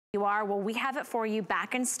you are, well, we have it for you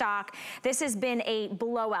back in stock. This has been a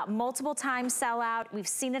blowout, multiple times sellout. We've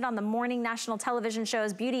seen it on the morning national television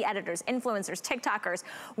shows, beauty editors, influencers, TikTokers.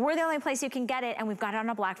 We're the only place you can get it, and we've got it on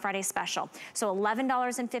a Black Friday special. So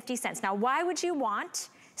 $11.50. Now, why would you want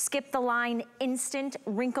Skip the Line Instant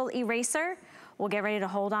Wrinkle Eraser? We'll get ready to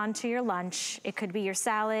hold on to your lunch. It could be your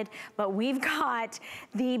salad, but we've got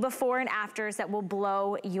the before and afters that will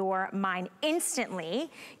blow your mind instantly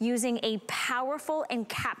using a powerful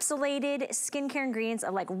encapsulated skincare ingredients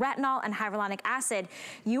like retinol and hyaluronic acid.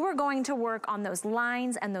 You are going to work on those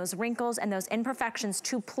lines and those wrinkles and those imperfections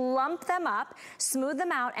to plump them up, smooth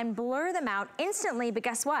them out, and blur them out instantly. But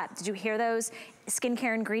guess what? Did you hear those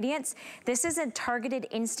skincare ingredients? This is a targeted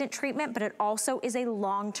instant treatment, but it also is a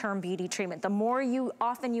long-term beauty treatment. The more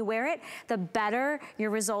often you wear it, the better your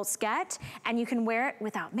results get, and you can wear it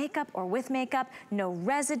without makeup or with makeup, no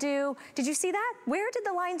residue. Did you see that? Where did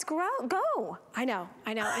the lines go? I know.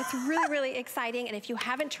 It's really, really exciting, and if you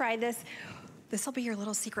haven't tried this, this will be your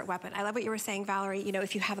little secret weapon. I love what you were saying, Valerie. You know,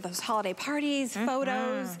 if you have those holiday parties,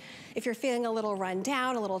 photos, if you're feeling a little run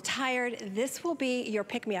down, a little tired, this will be your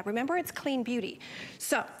pick-me-up. Remember, it's clean beauty.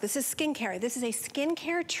 So this is skincare. This is a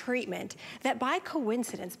skincare treatment that by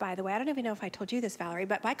coincidence, by the way, I don't even know if I told you this, Valerie,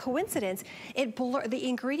 but by coincidence, the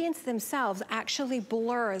ingredients themselves actually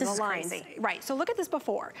blur the lines. Crazy. Right, so look at this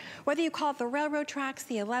before. Whether you call it the railroad tracks,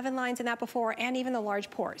 the 11 lines in that before, and even the large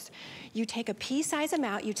pores. You take a pea-size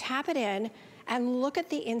amount, you tap it in, and look at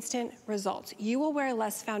the instant results. You will wear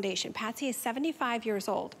less foundation. Patsy is 75 years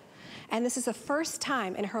old, and this is the first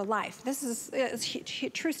time in her life, this is a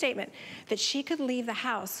true statement, that she could leave the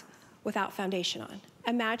house without foundation on.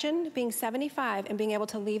 Imagine being 75 and being able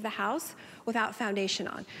to leave the house without foundation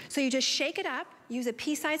on. So you just shake it up, use a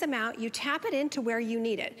pea-size amount, you tap it into where you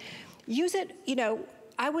need it. Use it, you know,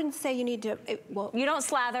 I wouldn't say you need to, well. You don't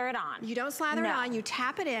slather it on. You don't slather it on, you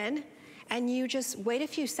tap it in, and you just wait a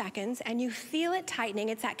few seconds and you feel it tightening.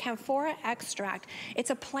 It's that commiphora extract. It's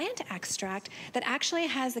a plant extract that actually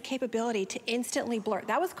has the capability to instantly blur.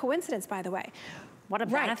 That was coincidence, by the way. What a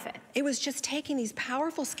benefit. It was just taking these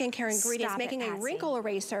powerful skincare ingredients, making a wrinkle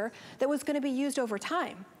eraser that was gonna be used over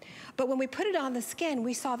time. But when we put it on the skin,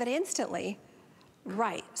 we saw that instantly.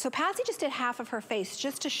 Right, so Patsy just did half of her face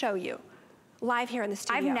just to show you. Live here in the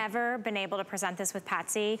studio. I've never been able to present this with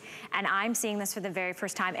Patsy, and I'm seeing this for the very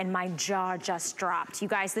first time, and my jaw just dropped. You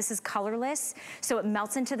guys, this is colorless, so it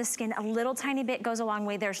melts into the skin. A little tiny bit goes a long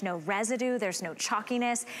way. There's no residue, there's no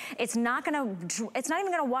chalkiness. It's not even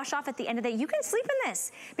gonna wash off at the end of the day. You can sleep in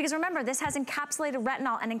this, because remember, this has encapsulated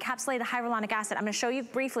retinol and encapsulated hyaluronic acid. I'm gonna show you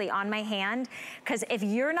briefly on my hand, because if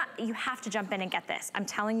you're not, you have to jump in and get this. I'm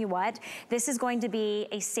telling you what, this is going to be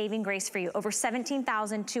a saving grace for you. Over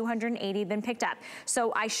 17,280 have been picked up.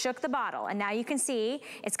 So I shook the bottle, and now you can see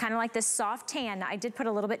it's kind of like this soft tan. Now, I did put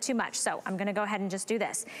a little bit too much, so I'm gonna go ahead and just do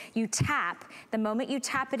this. You tap, the moment you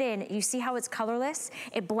tap it in, you see how it's colorless?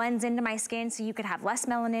 It blends into my skin, so you could have less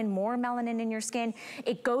melanin, more melanin in your skin.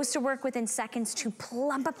 It goes to work within seconds to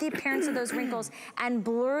plump up the appearance of those wrinkles and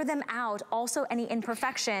blur them out, also any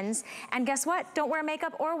imperfections. And guess what? Don't wear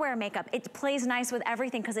makeup or wear makeup. It plays nice with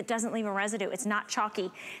everything because it doesn't leave a residue. It's not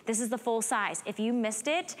chalky. This is the full size. If you missed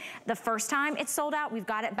it the first time it's sold out, we've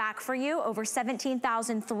got it back for you. Over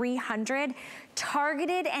 17,300,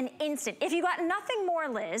 targeted and instant. If you got nothing more,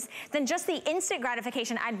 Liz, than just the instant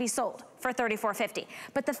gratification, I'd be sold for $34.50.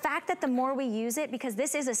 But the fact that the more we use it, because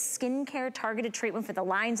this is a skincare targeted treatment for the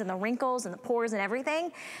lines and the wrinkles and the pores and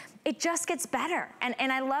everything, it just gets better.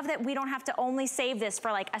 And I love that we don't have to only save this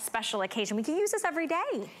for like a special occasion. We can use this every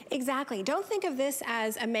day. Exactly. Don't think of this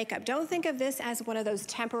as a makeup. Don't think of this as one of those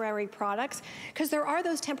temporary products, because there are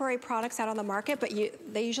those temporary products out on the market, but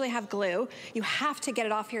they usually have glue. You have to get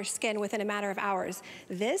it off your skin within a matter of hours.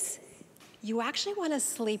 This, you actually want to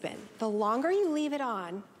sleep in. The longer you leave it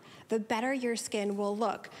on, the better your skin will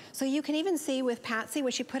look. So you can even see with Patsy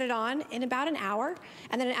when she put it on in about an hour,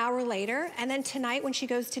 and then an hour later, and then tonight when she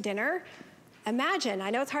goes to dinner, imagine,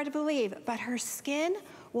 I know it's hard to believe, but her skin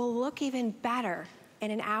will look even better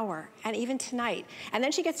in an hour, and even tonight. And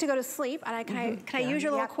then she gets to go to sleep, and can I use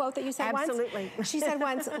your little quote that you said once? Absolutely. She said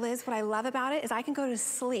once, Liz, what I love about it is I can go to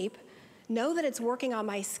sleep, know that it's working on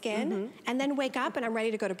my skin, and then wake up and I'm ready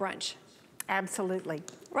to go to brunch. Absolutely.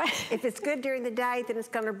 Right. If it's good during the day, then it's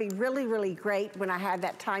going to be really, really great when I have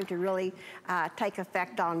that time to really take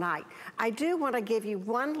effect all night. I do want to give you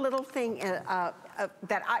one little thing, a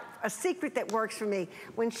secret that works for me.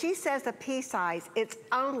 When she says a pea size, it's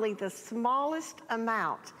only the smallest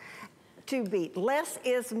amount to beat. Less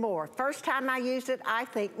is more. First time I used it, I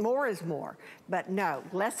think more is more. But no,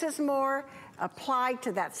 less is more. Apply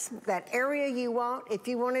to that area you want. If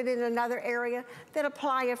you want it in another area, then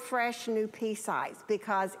apply a fresh new pea size,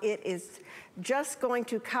 because it is just going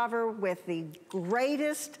to cover with the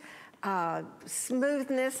greatest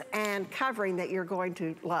smoothness and covering that you're going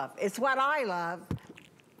to love. It's what I love.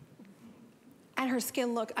 And her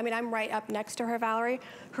skin look, I mean, I'm right up next to her, Valerie.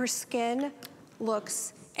 Her skin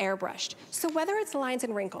looks airbrushed. So whether it's lines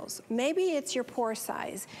and wrinkles, maybe it's your pore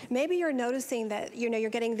size, maybe you're noticing that, you know, you're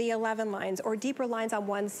getting the 11 lines or deeper lines on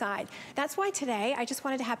one side. That's why today I just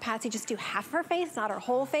wanted to have Patsy just do half of her face, not her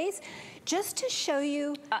whole face, just to show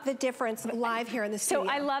you the difference live here in the studio. So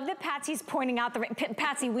I love that Patsy's pointing out the,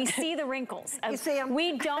 Patsy, we see the wrinkles. You see them?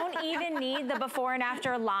 We don't even need the before and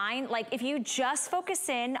after line. Like, if you just focus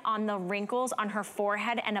in on the wrinkles on her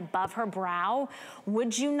forehead and above her brow,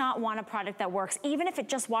 would you not want a product that works, even if it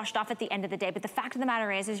just washed off at the end of the day? But the fact of the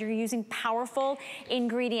matter is you're using powerful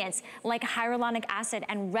ingredients like hyaluronic acid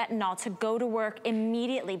and retinol to go to work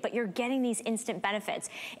immediately, but you're getting these instant benefits.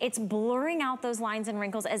 It's blurring out those lines and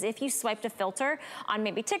wrinkles as if you swiped a filter on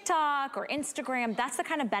maybe TikTok or Instagram. That's the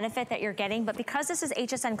kind of benefit that you're getting. But because this is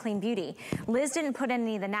HSN Clean Beauty, Liz didn't put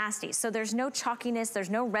any of the nasties. So there's no chalkiness, there's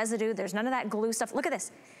no residue, there's none of that glue stuff. Look at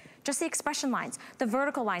this. Just the expression lines, the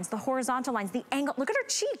vertical lines, the horizontal lines, the angle. Look at her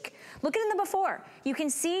cheek. Look at it in the before. You can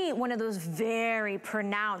see one of those very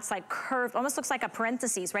pronounced, like curved, almost looks like a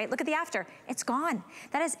parentheses, right? Look at the after. It's gone.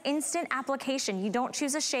 That is instant application. You don't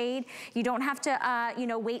choose a shade. You don't have to, you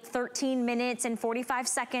know, wait 13 minutes and 45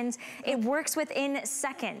 seconds. It works within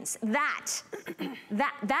seconds.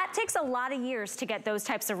 That takes a lot of years to get those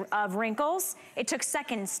types of wrinkles. It took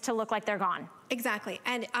seconds to look like they're gone. Exactly,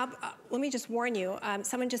 and let me just warn you,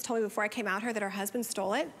 someone just told me before I came out here that her husband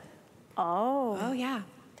stole it. Oh. Oh yeah,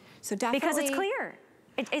 so definitely. Because it's clear.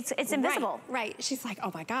 It's invisible. Right, she's like,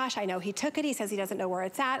 oh my gosh, I know he took it. He says he doesn't know where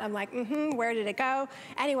it's at. I'm like, where did it go?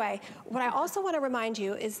 Anyway, what I also want to remind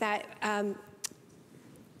you is that,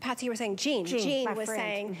 Patsy, you were saying Jean was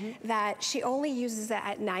saying that she only uses it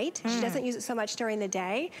at night. She doesn't use it so much during the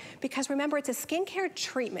day because remember, it's a skincare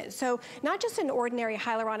treatment. So not just an ordinary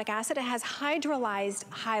hyaluronic acid, it has hydrolyzed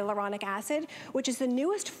hyaluronic acid, which is the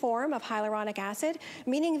newest form of hyaluronic acid,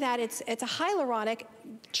 meaning that it's a hyaluronic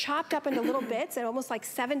chopped up into little bits and almost like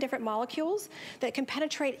 7 different molecules that can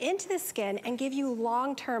penetrate into the skin and give you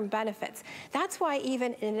long-term benefits. That's why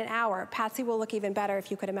even in an hour, Patsy will look even better if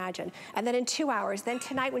you could imagine. And then in 2 hours, then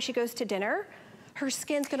tonight when she goes to dinner, her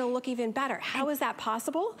skin's gonna look even better. How is that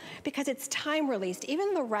possible? Because it's time released.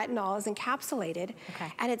 Even the retinol is encapsulated,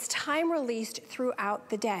 and it's time released throughout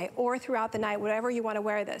the day or throughout the night, whatever you wanna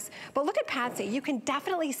wear this. But look at Patsy, you can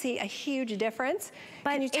definitely see a huge difference.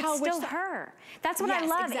 But can you tell it's still her. That's what I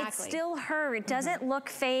love. Exactly. It's still her. It doesn't look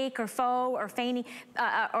fake or faux or feigny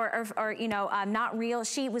or you know, not real.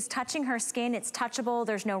 She was touching her skin. It's touchable.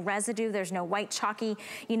 There's no residue. There's no white chalky,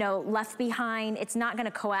 you know, left behind. It's not going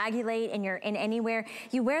to coagulate in anywhere.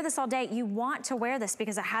 You wear this all day. You want to wear this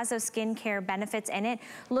because it has those skincare benefits in it.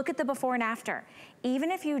 Look at the before and after.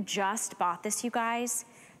 Even if you just bought this, you guys,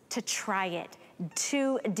 to try it,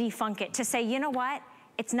 to defunk it, to say, you know what?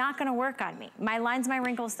 It's not gonna work on me. My lines, my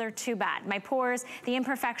wrinkles, they're too bad. My pores, the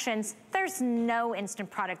imperfections, there's no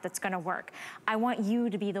instant product that's gonna work. I want you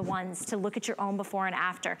to be the ones to look at your own before and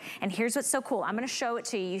after. And here's what's so cool. I'm gonna show it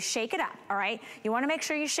to you. You shake it up, all right? You wanna make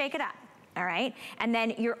sure you shake it up. All right, and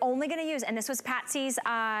then you're only gonna use, and this was Patsy's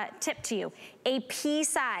tip to you, a pea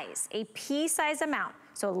size amount.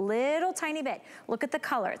 So a little tiny bit. Look at the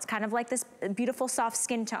color. It's kind of like this beautiful soft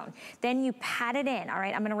skin tone. Then you pat it in, all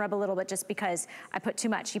right? I'm gonna rub a little bit just because I put too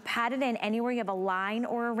much. You pat it in anywhere you have a line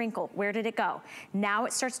or a wrinkle. Where did it go? Now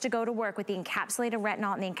it starts to go to work with the encapsulated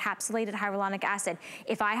retinol and the encapsulated hyaluronic acid.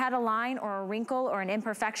 If I had a line or a wrinkle or an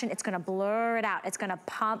imperfection, it's gonna blur it out. It's gonna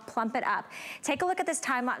plump it up. Take a look at this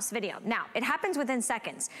time-lapse video. Now, it happens within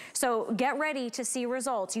seconds. So get ready to see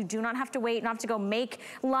results. You do not have to wait. You don't have to go make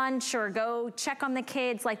lunch or go check on the kids.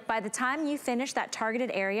 Like by the time you finish that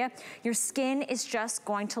targeted area, your skin is just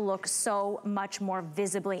going to look so much more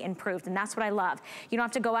visibly improved. And that's what I love. You don't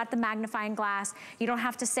have to go out the magnifying glass. You don't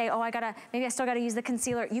have to say, oh, maybe I still gotta use the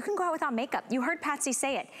concealer. You can go out without makeup. You heard Patsy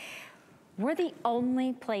say it. We're the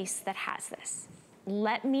only place that has this.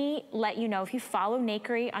 Let me let you know, if you follow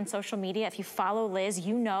Nakery on social media, if you follow Liz,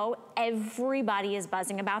 you know everybody is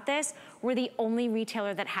buzzing about this. We're the only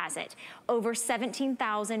retailer that has it. Over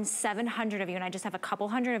 17,700 of you, and I just have a couple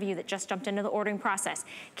hundred of you that just jumped into the ordering process,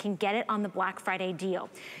 can get it on the Black Friday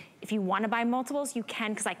deal. If you want to buy multiples, you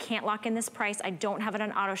can, because I can't lock in this price. I don't have it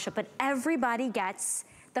on auto ship, but everybody gets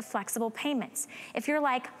the flexible payments. If you're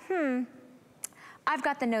like, I've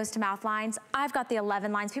got the nose to mouth lines. I've got the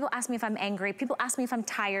 11 lines. People ask me if I'm angry. People ask me if I'm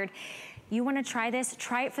tired. You wanna try this?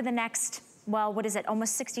 Try it for the next, well, what is it?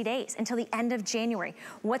 Almost 60 days until the end of January.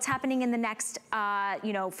 What's happening in the next,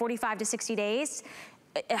 45 to 60 days?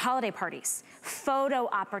 Holiday parties, photo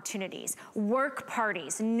opportunities, work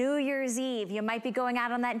parties, New Year's Eve. You might be going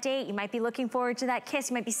out on that date. You might be looking forward to that kiss.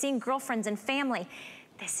 You might be seeing girlfriends and family.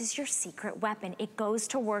 This is your secret weapon. It goes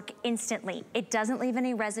to work instantly. It doesn't leave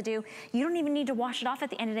any residue. You don't even need to wash it off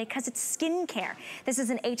at the end of the day because it's skincare. This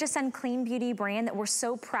is an HSN Clean Beauty brand that we're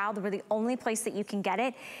so proud that we're the only place that you can get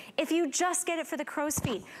it. If you just get it for the crow's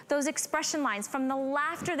feet, those expression lines from the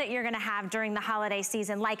laughter that you're gonna have during the holiday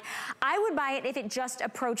season, like I would buy it if it just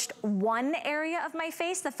approached one area of my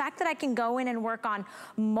face. The fact that I can go in and work on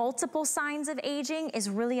multiple signs of aging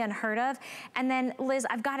is really unheard of. And then Liz,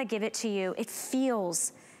 I've gotta give it to you. It feels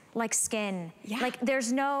like skin. Yeah. Like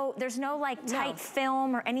there's no like tight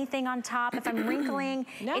film or anything on top. If I'm wrinkling,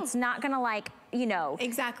 it's not gonna like, you know,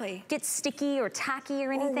 exactly, get sticky or tacky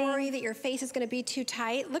or anything. Or worry that your face is gonna be too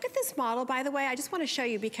tight. Look at this model, by the way. I just wanna show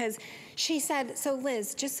you because she said, so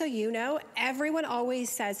Liz, just so you know, everyone always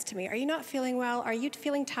says to me, are you not feeling well? Are you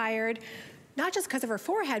feeling tired? Not just because of her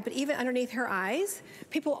forehead, but even underneath her eyes.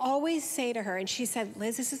 People always say to her, and she said,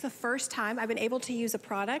 Liz, this is the first time I've been able to use a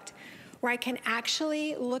product where I can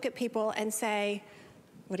actually look at people and say,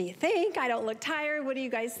 what do you think? I don't look tired. What do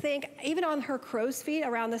you guys think? Even on her crow's feet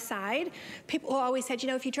around the side, people always said, you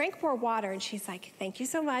know, if you drink more water, and she's like, thank you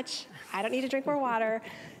so much. I don't need to drink more water.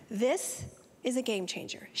 This is a game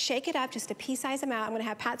changer. Shake it up just a pea-sized amount. I'm gonna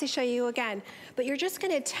have Patsy show you again, but you're just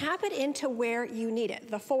gonna tap it into where you need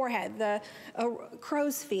it. The forehead, the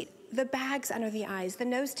crow's feet, the bags under the eyes, the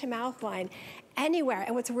nose to mouth line, anywhere.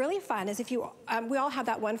 And what's really fun is if you, we all have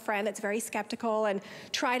that one friend that's very skeptical and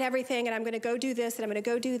tried everything and I'm gonna go do this and I'm gonna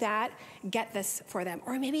go do that, get this for them.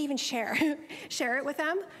 Or maybe even share it with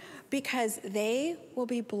them because they will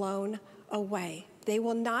be blown away. They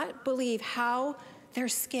will not believe how their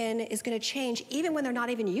skin is gonna change even when they're not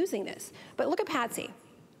even using this. But look at Patsy.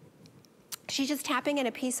 She's just tapping in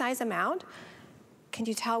a pea-sized amount. Can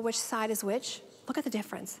you tell which side is which? Look at the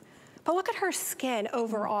difference. But look at her skin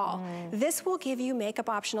overall. This will give you makeup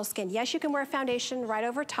optional skin. Yes, you can wear foundation right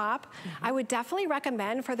over top. I would definitely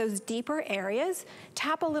recommend for those deeper areas,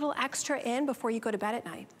 tap a little extra in before you go to bed at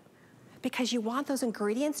night because you want those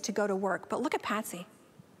ingredients to go to work. But look at Patsy.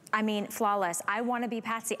 I mean, flawless. I wanna be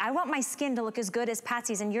Patsy. I want my skin to look as good as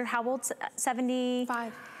Patsy's. And you're how old?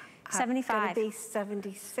 75? 75. I'm gonna be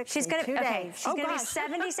 76 She's in gonna, 2 okay, days. she's gonna be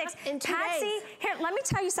 76. In 2 Patsy, days. here, let me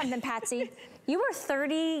tell you something, Patsy. You are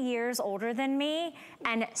 30 years older than me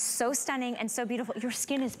and so stunning and so beautiful. Your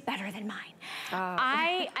skin is better than mine.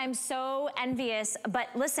 I am so envious, but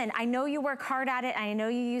listen, I know you work hard at it. I know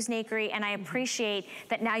you use Nakery and I appreciate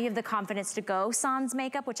that now you have the confidence to go sans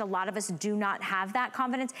makeup, which a lot of us do not have that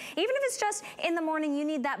confidence. Even if it's just in the morning, you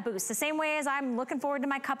need that boost. The same way as I'm looking forward to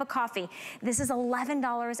my cup of coffee. This is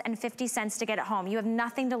 $11.50 to get it home. You have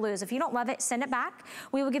nothing to lose. If you don't love it, send it back.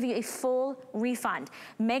 We will give you a full refund.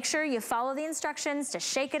 Make sure you follow the instructions to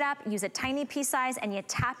shake it up, use a tiny pea size, and you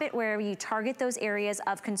tap it wherever you target those areas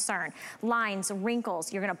of concern. Lines,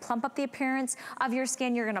 wrinkles, you're gonna plump up the appearance of your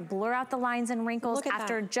skin, you're gonna blur out the lines and wrinkles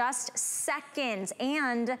after just seconds,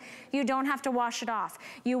 and you don't have to wash it off.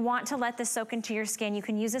 You want to let this soak into your skin. You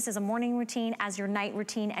can use this as a morning routine, as your night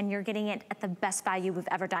routine, and you're getting it at the best value we've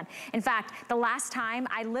ever done. In fact, the last time,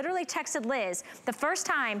 I literally texted Liz, the first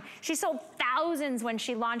time, she sold thousands when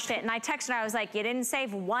she launched it, and I texted her, I was like, you didn't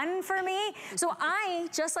save one for me? So I,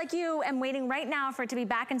 just like you, am waiting right now for it to be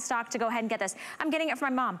back in stock to go ahead and get this. I'm getting it for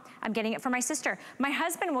my mom. I'm getting it for my sister. My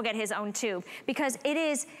husband will get his own too, because it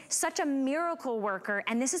is such a miracle worker,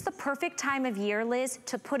 and this is the perfect time of year, Liz,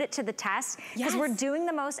 to put it to the test, because we're doing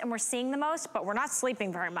the most and we're seeing the most, but we're not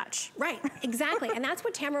sleeping very much. Right, exactly, and that's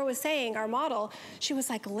what Tamara was saying, our model. She was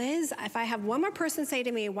like, Liz, if I have one more person say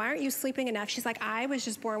to me, why aren't you sleeping enough? She's like, I was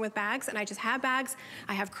just born with bags, and I just have bags.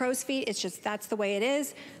 I have crow's feet. It's just, that's the way it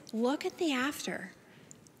is. Look at the after.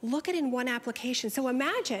 Look at it in one application. So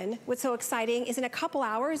imagine what's so exciting is in a couple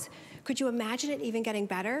hours, could you imagine it even getting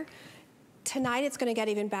better? Tonight it's gonna get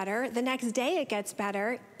even better. The next day it gets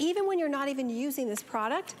better. Even when you're not even using this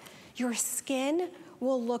product, your skin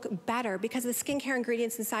will look better because of the skincare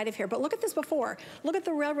ingredients inside of here. But look at this before. Look at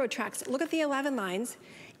the railroad tracks. Look at the 11 lines.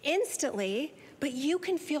 Instantly, but you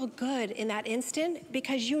can feel good in that instant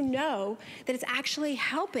because you know that it's actually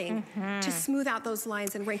helping to smooth out those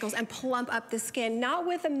lines and wrinkles and plump up the skin, not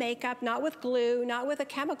with a makeup, not with glue, not with a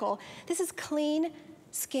chemical. This is clean,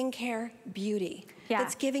 skincare beauty. Yeah.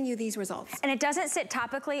 That's giving you these results. And it doesn't sit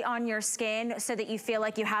topically on your skin so that you feel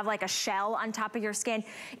like you have like a shell on top of your skin.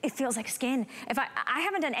 It feels like skin. If I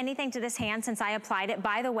haven't done anything to this hand since I applied it.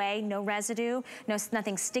 By the way, no residue,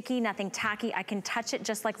 nothing sticky, nothing tacky. I can touch it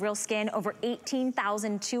just like real skin. Over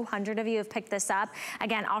 18,200 of you have picked this up.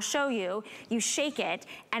 Again, I'll show you. You shake it,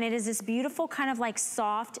 and it is this beautiful kind of like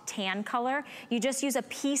soft tan color. You just use a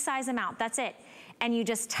pea-size amount. That's it. And you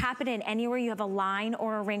just tap it in anywhere you have a line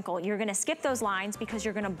or a wrinkle. You're gonna skip those lines because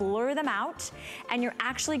you're gonna blur them out, and you're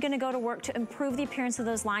actually gonna go to work to improve the appearance of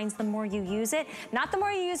those lines the more you use it. Not the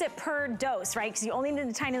more you use it per dose, right? Because you only need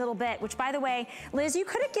a tiny little bit, which by the way, Liz, you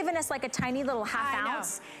could have given us like a tiny little half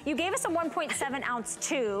ounce. You gave us a 1.7 ounce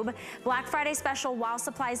tube. Black Friday special while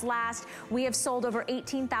supplies last. We have sold over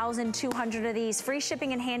 18,200 of these. Free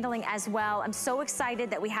shipping and handling as well. I'm so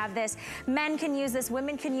excited that we have this. Men can use this,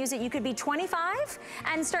 women can use it. You could be 25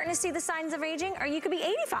 and starting to see the signs of aging, or you could be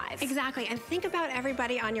 85. Exactly, and think about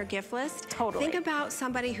everybody on your gift list. Totally. Think about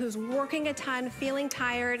somebody who's working a ton, feeling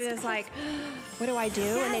tired, and is like, what do I do?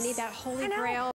 Yes. And they need that holy grail.